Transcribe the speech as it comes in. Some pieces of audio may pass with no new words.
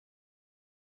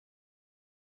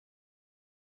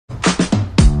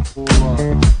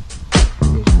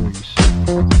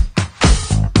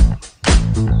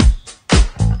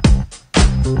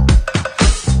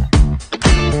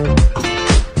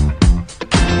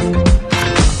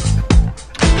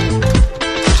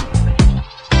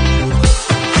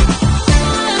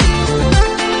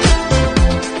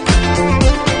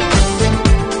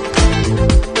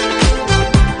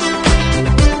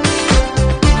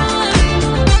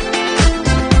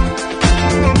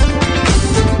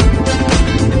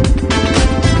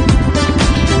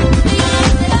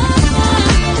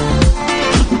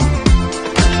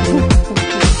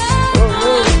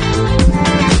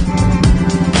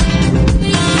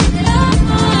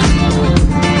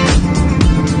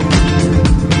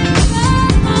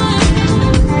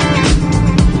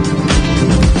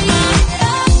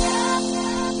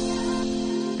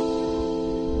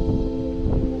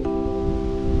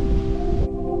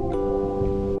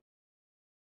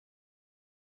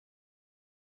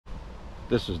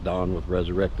This is Don with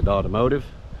Resurrected Automotive.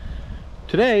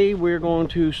 Today we're going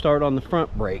to start on the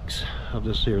front brakes of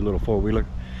this here little four-wheeler.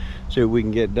 See what we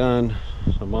can get done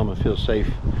so Mama feels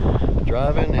safe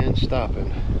driving and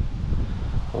stopping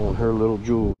on her little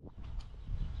jewel.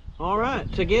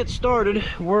 Alright, to get started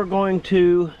we're going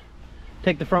to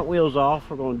take the front wheels off.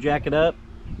 We're going to jack it up,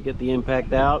 get the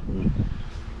impact out, and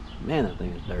man, that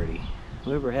thing is dirty.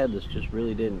 Whoever had this just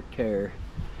really didn't care.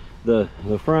 The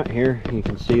front here, you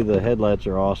can see the headlights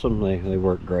are awesome. They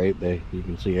work great. You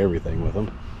can see everything with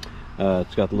them.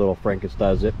 It's got the little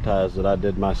Frankenstein zip ties that I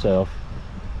did myself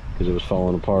because it was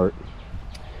falling apart.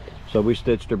 So we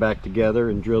stitched her back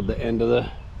together and drilled the end of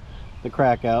the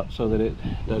crack out so that it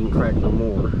doesn't crack no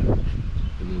more, and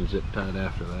then zip tied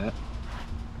after that.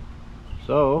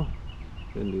 So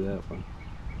shouldn't do that one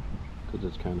because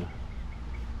it's kind of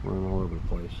running all over the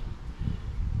place.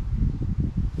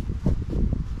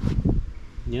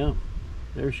 Yeah,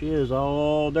 there she is,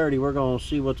 all dirty. We're going to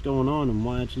see what's going on and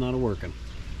why it's not working,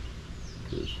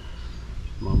 because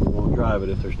Mama won't drive it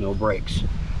if there's no brakes.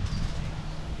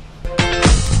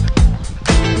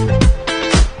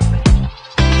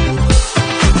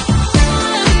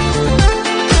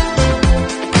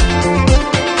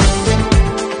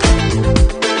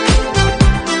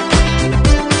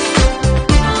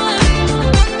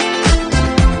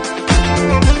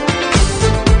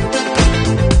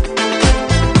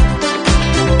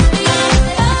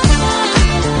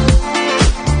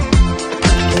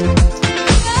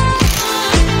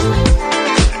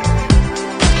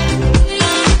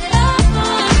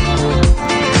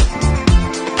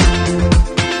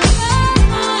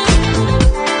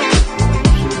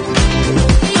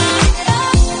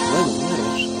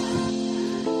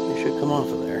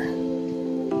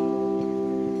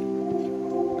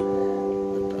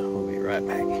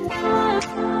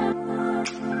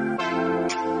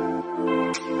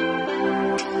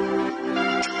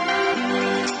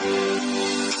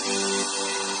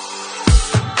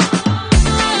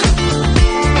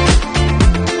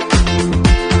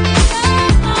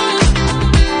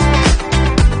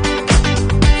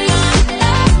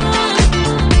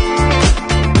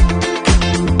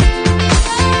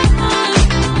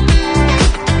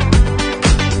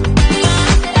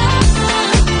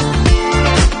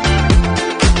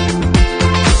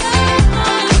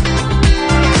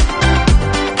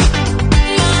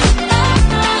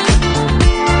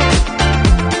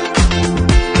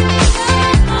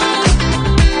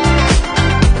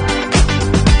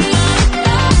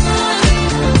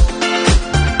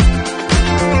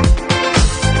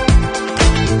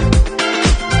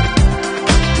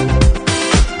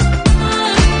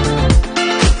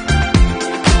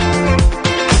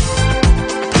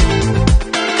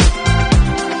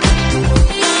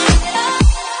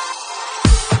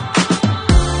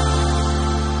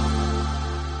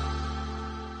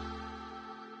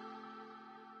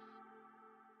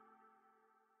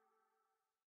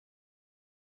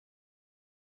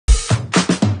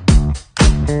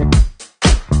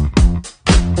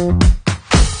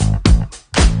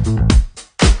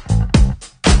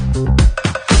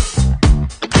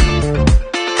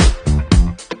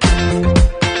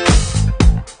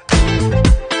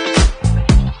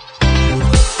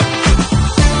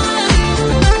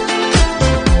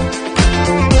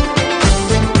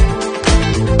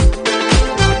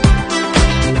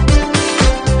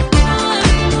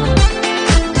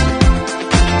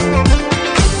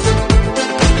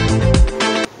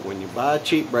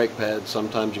 Cheap brake pads,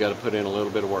 sometimes you got to put in a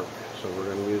little bit of work. So we're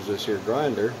going to use this here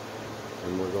grinder,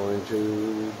 and we're going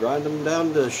to grind them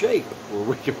down to shape where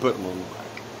we can put them on the back.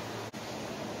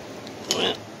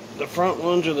 Well, the front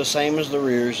ones are the same as the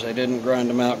rears. They didn't grind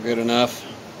them out good enough,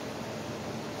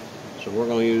 So we're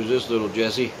going to use this little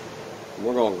Jesse. And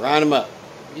we're going to grind them up.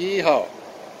 Yeehaw!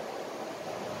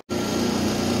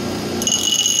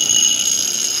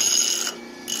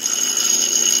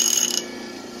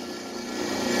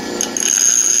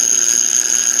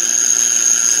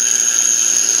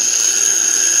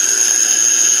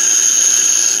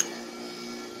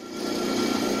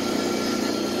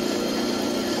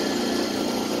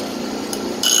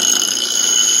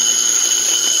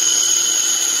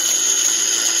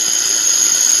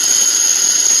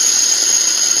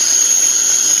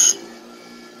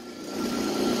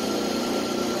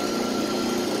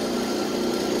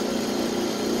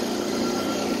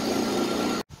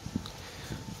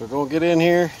 We're going to get in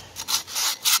here.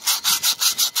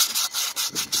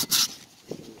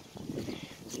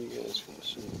 You guys can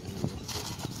see now.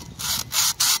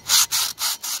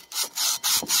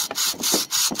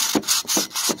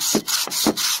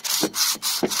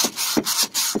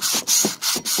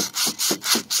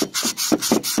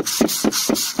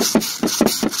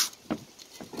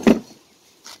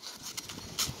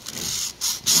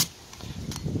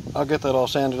 I'll get that all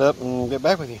sanded up and get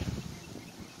back with you.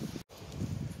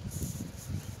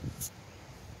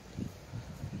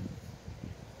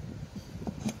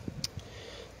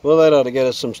 Well, that ought to get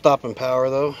us some stopping power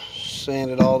though.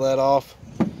 Sanded all that off.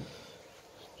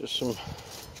 Just some,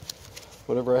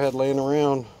 whatever I had laying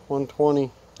around,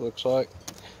 120 looks like,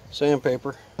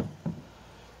 sandpaper.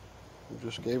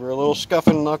 Just gave her a little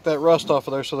scuffing and knocked that rust off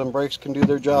of there so them brakes can do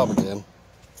their job again.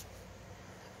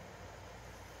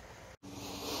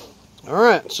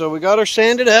 Alright, so we got her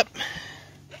sanded up.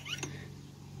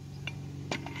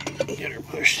 Get her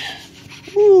pushed.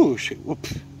 Ooh, whoop.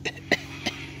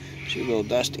 She's a little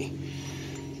dusty.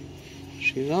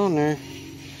 She's on there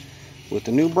with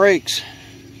the new brakes.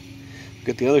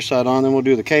 Get the other side on, then we'll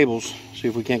do the cables. See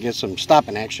if we can't get some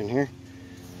stopping action here.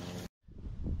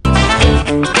 So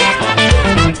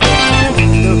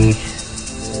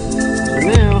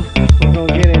now we're going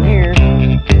to get in here.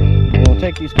 We'll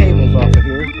take these cables off of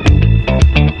here. And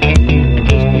then we'll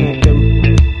disconnect them.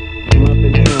 Come up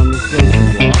in here on this junction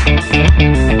block.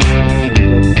 And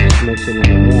that makes it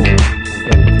into one. I've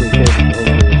got the 3 cables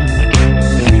over the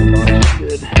junction box.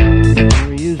 Good. And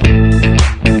reuse it.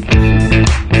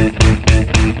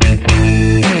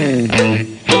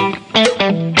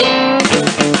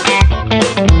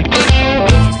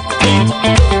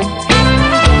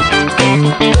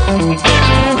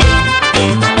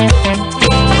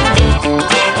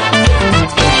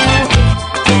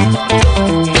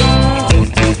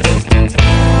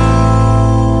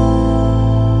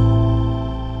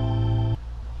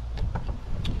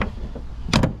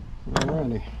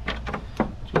 Alrighty,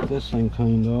 let's get this thing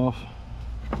cleaned off.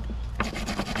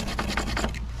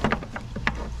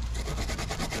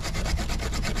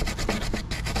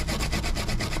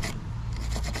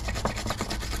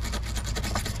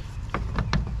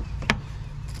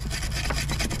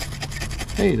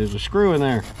 Hey, there's a screw in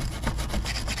there.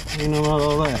 You know about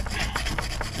all that.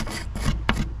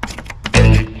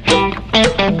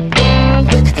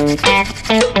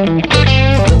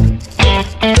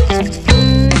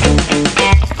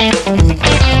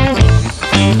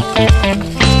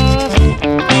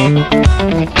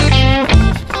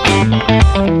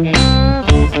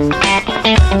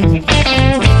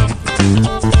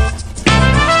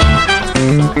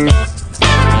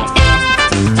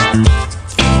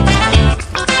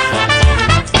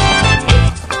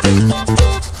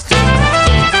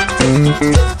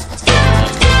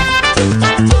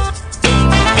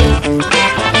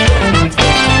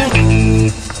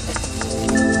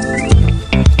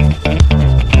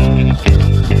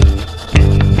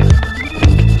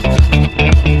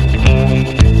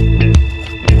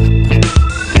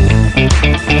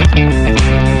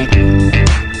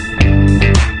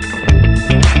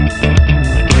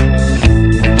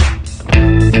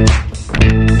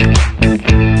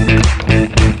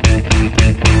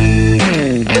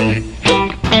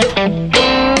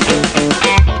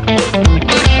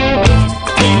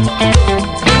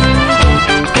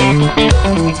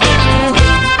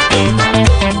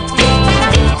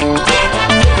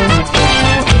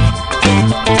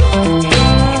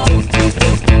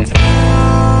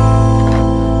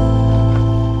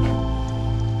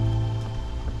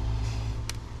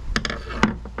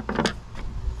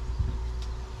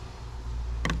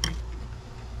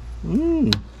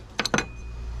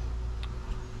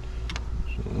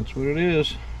 So that's what it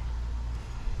is.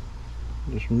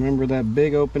 Just remember that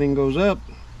big opening goes up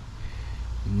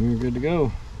and you're good to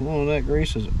go. Oh, that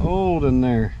grease is old in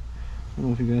there. I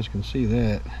don't know if you guys can see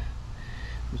that.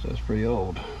 That's pretty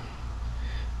old.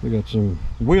 We got some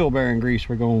wheel bearing grease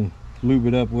we're going to lube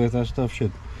it up with. That stuff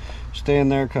should stay in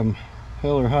there come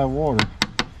hell or high water.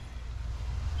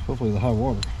 Hopefully the high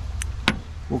water.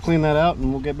 We'll clean that out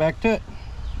and we'll get back to it.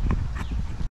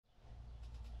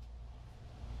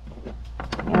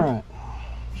 Alright,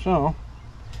 so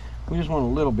we just want a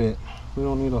little bit. We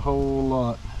don't need a whole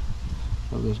lot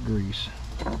of this grease.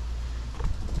 And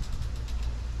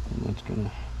that's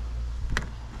gonna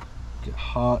get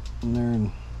hot in there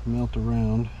and melt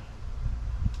around.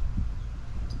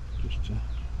 Just to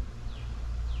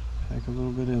pack a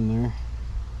little bit in there,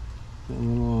 put a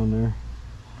little on there,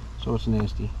 so it's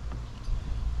nasty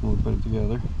when we put it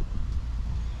together.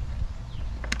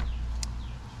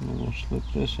 And then we'll slip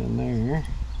this in there.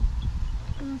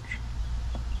 We'll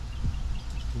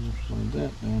slide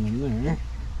that down in there.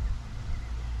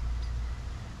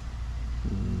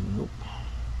 Nope.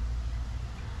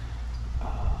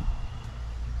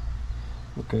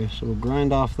 Okay, so we'll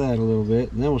grind off that a little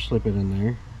bit, and then we'll slip it in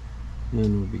there, and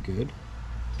then we'll be good.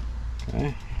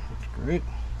 Okay, that's great.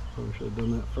 Probably should have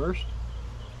done that first.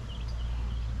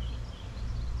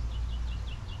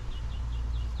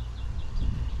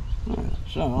 Alright,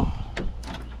 so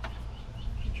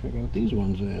check out these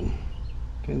ones then.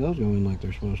 Okay, those go in like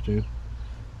they're supposed to.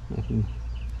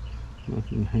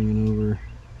 Nothing hanging over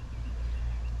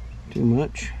too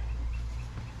much.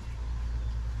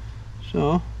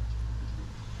 So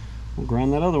we'll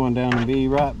grind that other one down and be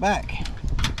right back.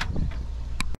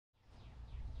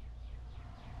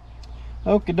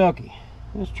 Okie dokie.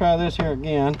 Let's try this here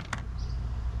again.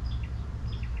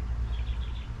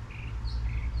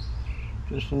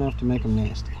 Just enough to make them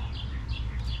nasty.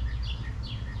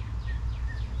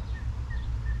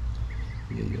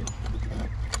 There you go.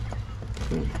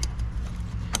 Okay.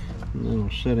 And then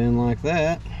we'll set in like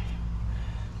that.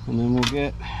 And then we'll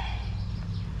get,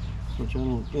 which I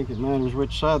don't think it matters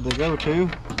which side they go to,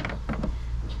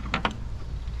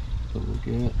 but we'll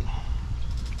get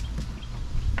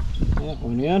that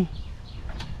one in.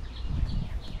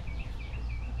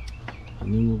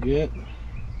 And then we'll get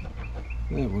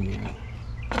that one in.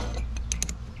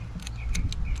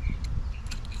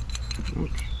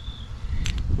 Oops.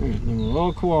 Alright, then we'll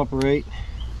all cooperate.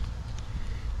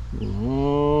 We'll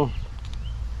all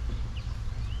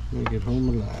make it home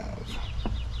alive.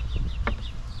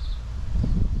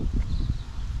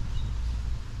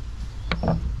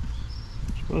 I'm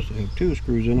supposed to have 2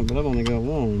 screws in it, but I've only got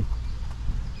 1.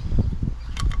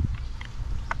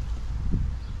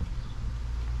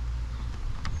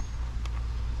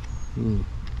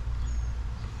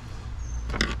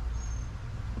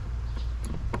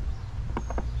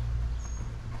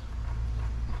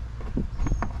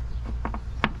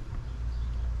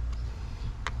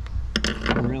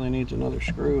 Really needs another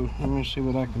screw. Let me see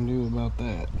what I can do about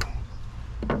that.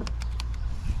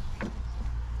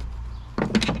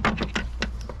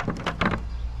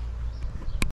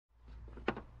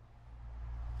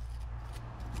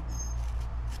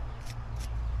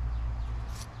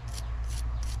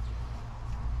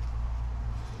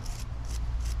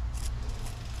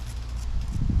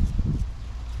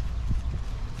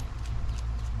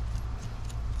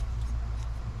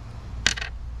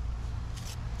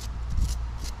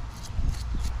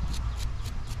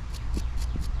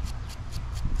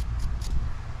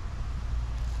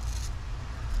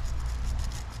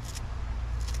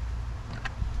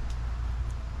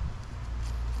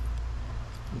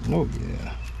 Oh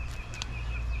yeah.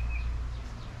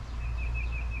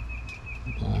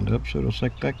 Lined up so it'll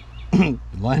accept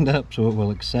lined up so it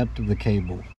will accept the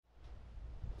cable.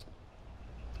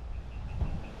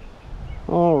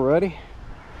 Alrighty.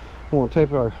 We'll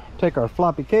take our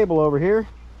floppy cable over here.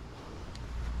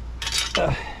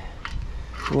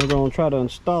 We're going to try to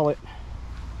install it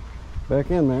back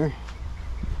in there,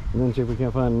 and then see if we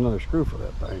can't find another screw for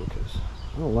that thing, because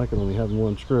I don't like it only having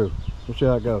 1 screw. We'll see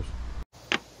how it goes.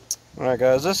 Alright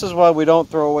guys, this is why we don't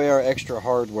throw away our extra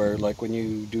hardware. Like when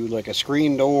you do like a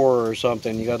screen door or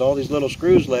something, you got all these little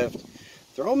screws left,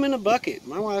 throw them in a bucket.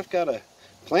 My wife got a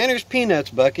Planters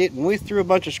Peanuts bucket, and we threw a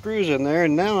bunch of screws in there,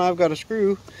 and now I've got a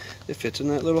screw that fits in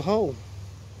that little hole.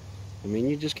 I mean,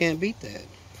 you just can't beat that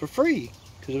for free,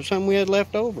 because it was something we had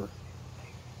left over.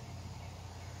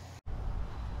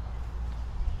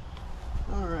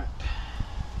 Alright,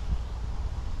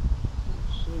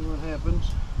 let's see what happens.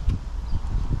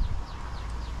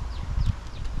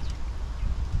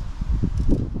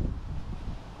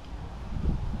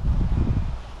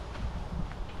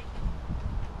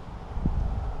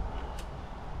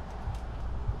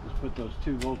 Put those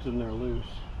 2 bolts in there loose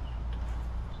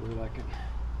so that I can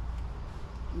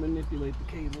manipulate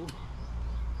the cable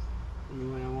any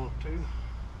way I want to.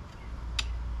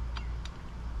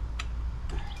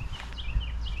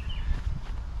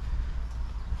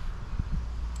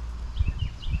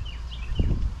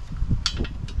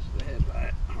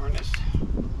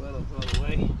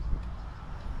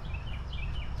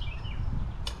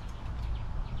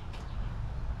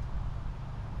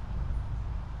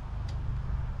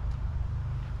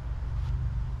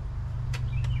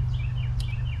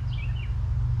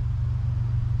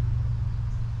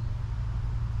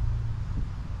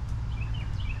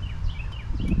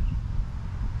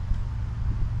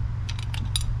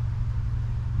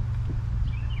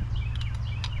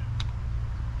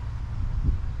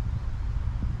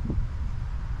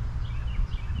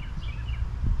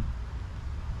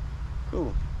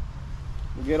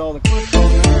 get all the clips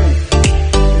on there and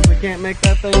see if we can't make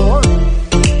that thing work.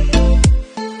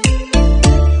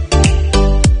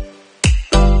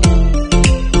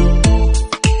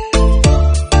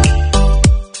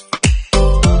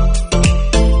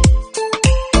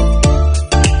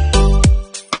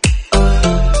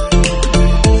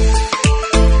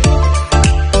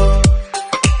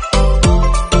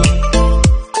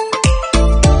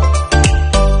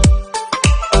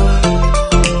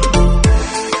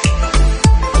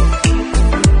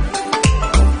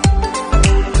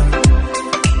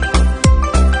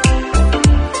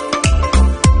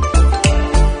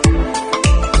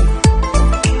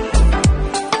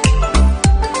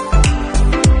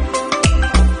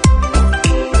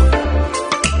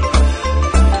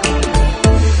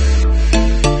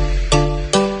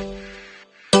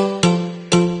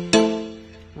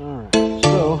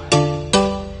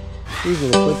 These are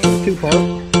the clips for the two-part.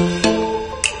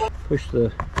 Push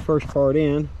the first part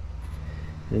in,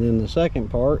 and then the second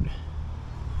part,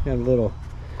 got a little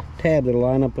tab that'll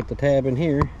line up with the tab in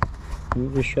here. And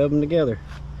you just shove them together.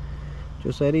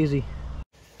 Just that easy.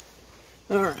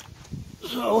 Alright,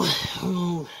 so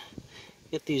we'll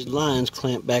get these lines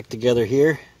clamped back together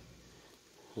here.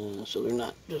 So they're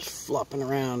not just flopping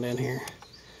around in here.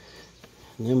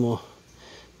 And then we'll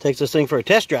take this thing for a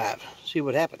test drive, see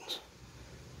what happens.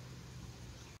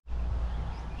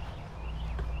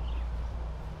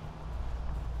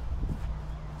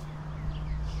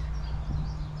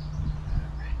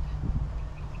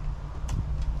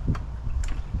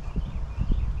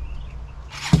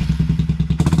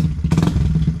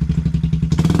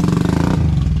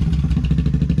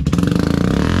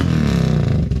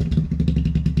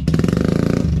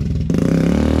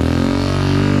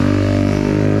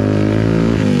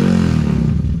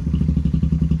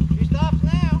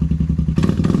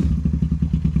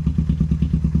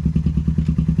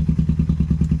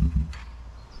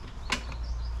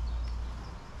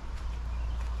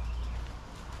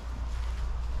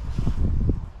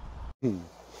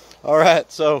 All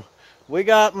right, so we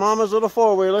got Mama's little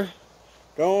four-wheeler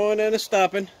going and it's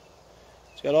stopping.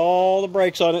 It's got all the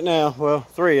brakes on it now. Well,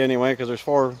 3 anyway, because there's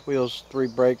 4 wheels, 3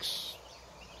 brakes.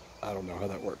 I don't know how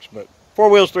that works, but 4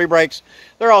 wheels, 3 brakes.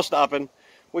 They're all stopping.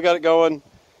 We got it going.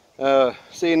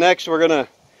 See you next. We're gonna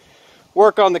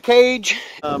work on the cage.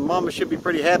 Mama should be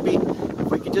pretty happy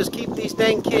if we could just keep these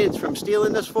dang kids from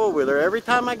stealing this four-wheeler. Every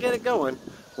time I get it going,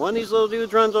 one of these little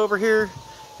dudes runs over here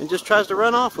and just tries to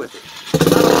run off with it.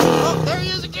 Oh, there he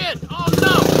is again. Oh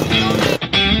no!